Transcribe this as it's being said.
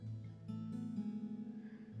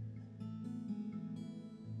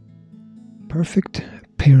Perfect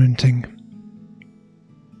parenting.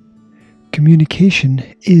 Communication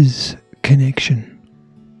is connection.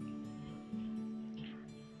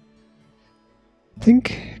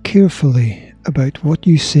 Think carefully about what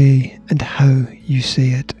you say and how you say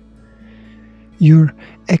it. Your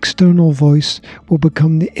external voice will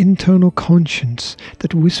become the internal conscience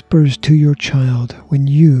that whispers to your child when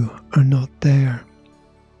you are not there.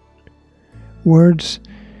 Words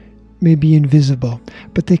may be invisible,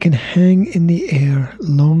 but they can hang in the air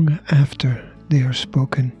long after they are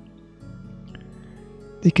spoken.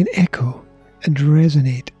 They can echo and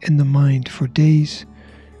resonate in the mind for days,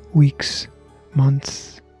 weeks,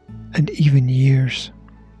 months, and even years.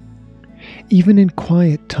 Even in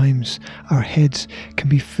quiet times, our heads can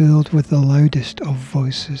be filled with the loudest of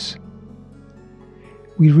voices.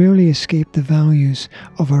 We rarely escape the values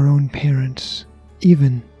of our own parents,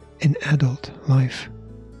 even in adult life.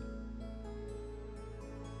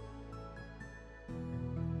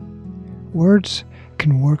 Words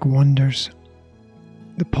can work wonders.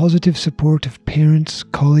 The positive support of parents,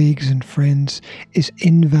 colleagues, and friends is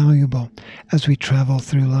invaluable as we travel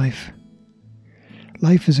through life.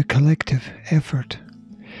 Life is a collective effort.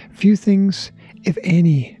 Few things, if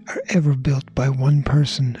any, are ever built by one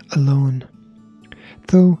person alone.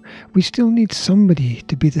 Though we still need somebody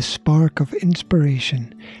to be the spark of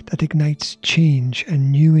inspiration that ignites change and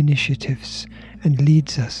new initiatives and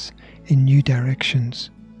leads us in new directions.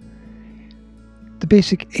 The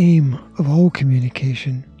basic aim of all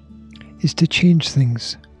communication is to change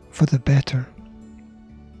things for the better.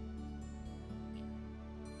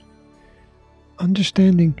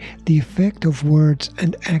 Understanding the effect of words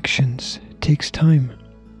and actions takes time.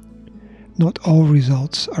 Not all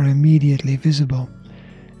results are immediately visible,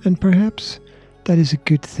 and perhaps that is a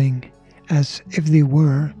good thing, as if they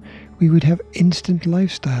were, we would have instant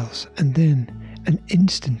lifestyles and then an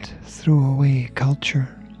instant throwaway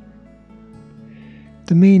culture.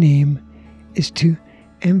 The main aim is to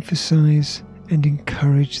emphasize and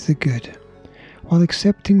encourage the good, while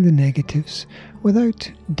accepting the negatives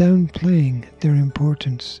without downplaying their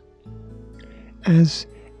importance. As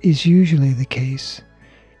is usually the case,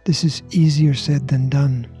 this is easier said than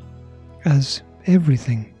done, as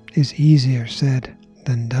everything is easier said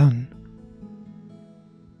than done.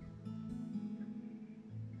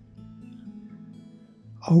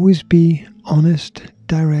 Always be honest,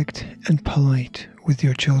 direct, and polite with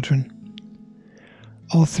your children.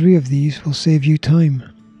 All three of these will save you time.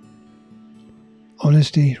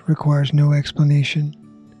 Honesty requires no explanation.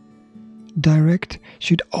 Direct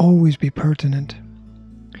should always be pertinent.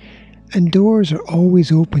 And doors are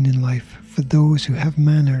always open in life for those who have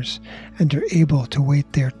manners and are able to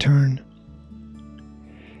wait their turn.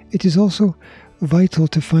 It is also vital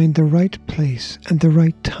to find the right place and the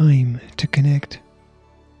right time to connect.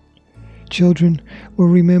 Children will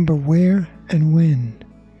remember where and when,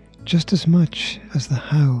 just as much as the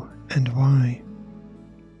how and why.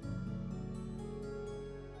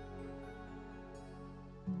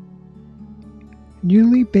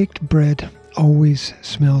 Newly baked bread always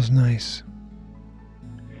smells nice.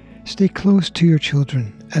 Stay close to your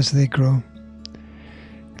children as they grow.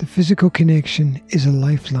 The physical connection is a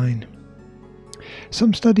lifeline.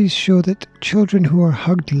 Some studies show that children who are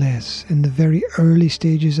hugged less in the very early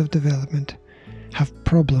stages of development have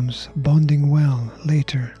problems bonding well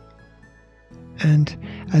later. And,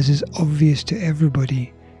 as is obvious to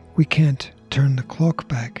everybody, we can't turn the clock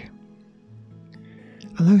back.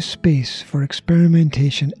 Allow space for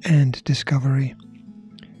experimentation and discovery.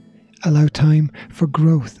 Allow time for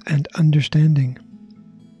growth and understanding.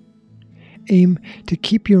 Aim to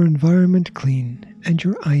keep your environment clean and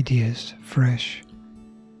your ideas fresh.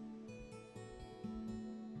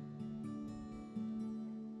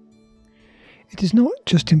 It is not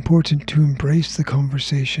just important to embrace the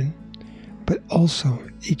conversation, but also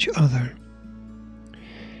each other.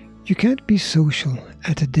 You can't be social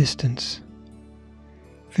at a distance.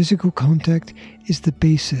 Physical contact is the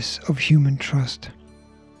basis of human trust.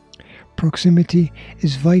 Proximity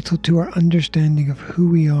is vital to our understanding of who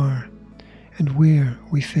we are and where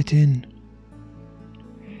we fit in.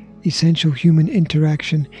 Essential human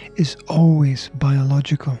interaction is always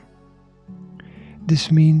biological.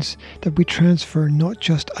 This means that we transfer not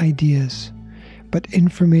just ideas, but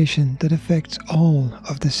information that affects all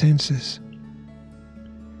of the senses.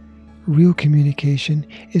 Real communication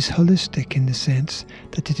is holistic in the sense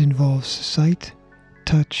that it involves sight,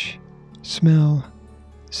 touch, smell,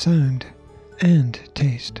 sound, and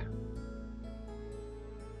taste.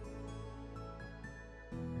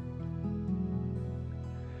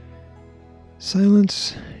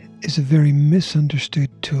 Silence is a very misunderstood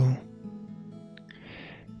tool.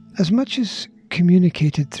 as much as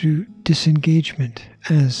communicated through disengagement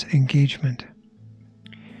as engagement.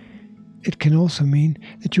 It can also mean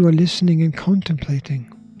that you are listening and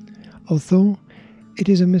contemplating, although it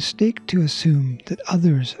is a mistake to assume that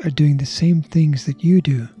others are doing the same things that you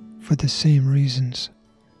do for the same reasons.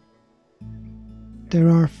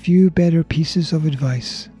 There are few better pieces of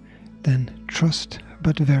advice than trust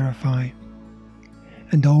but verify,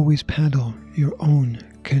 and always paddle your own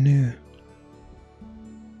canoe.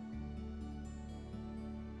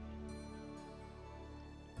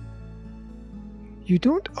 You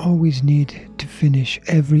don't always need to finish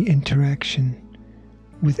every interaction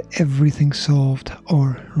with everything solved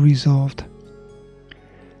or resolved.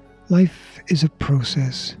 Life is a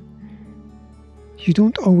process. You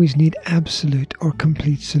don't always need absolute or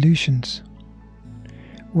complete solutions.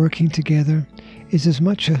 Working together is as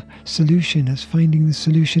much a solution as finding the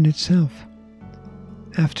solution itself.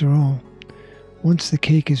 After all, once the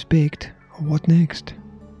cake is baked, what next?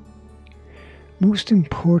 Most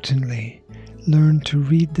importantly, learn to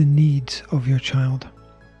read the needs of your child.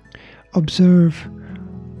 Observe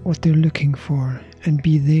what they're looking for and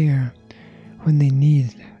be there when they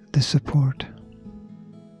need the support.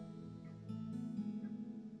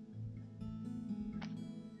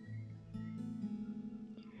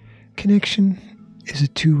 Connection is a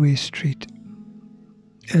two-way street,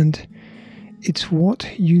 and it's what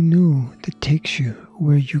you know that takes you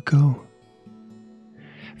where you go.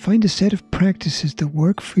 Find a set of practices that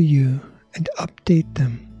work for you and update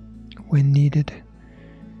them when needed.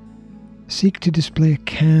 Seek to display a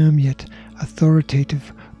calm yet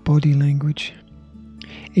authoritative body language.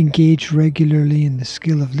 Engage regularly in the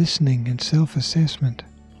skill of listening and self-assessment.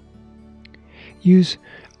 Use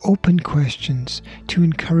open questions to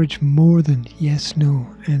encourage more than yes-no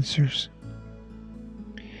answers.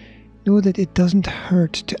 Know that it doesn't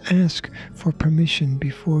hurt to ask for permission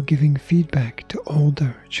before giving feedback to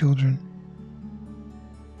older children.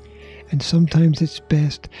 And sometimes it's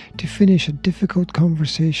best to finish a difficult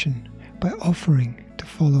conversation by offering to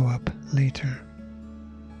follow up later.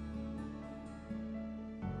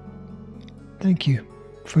 Thank you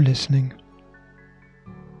for listening.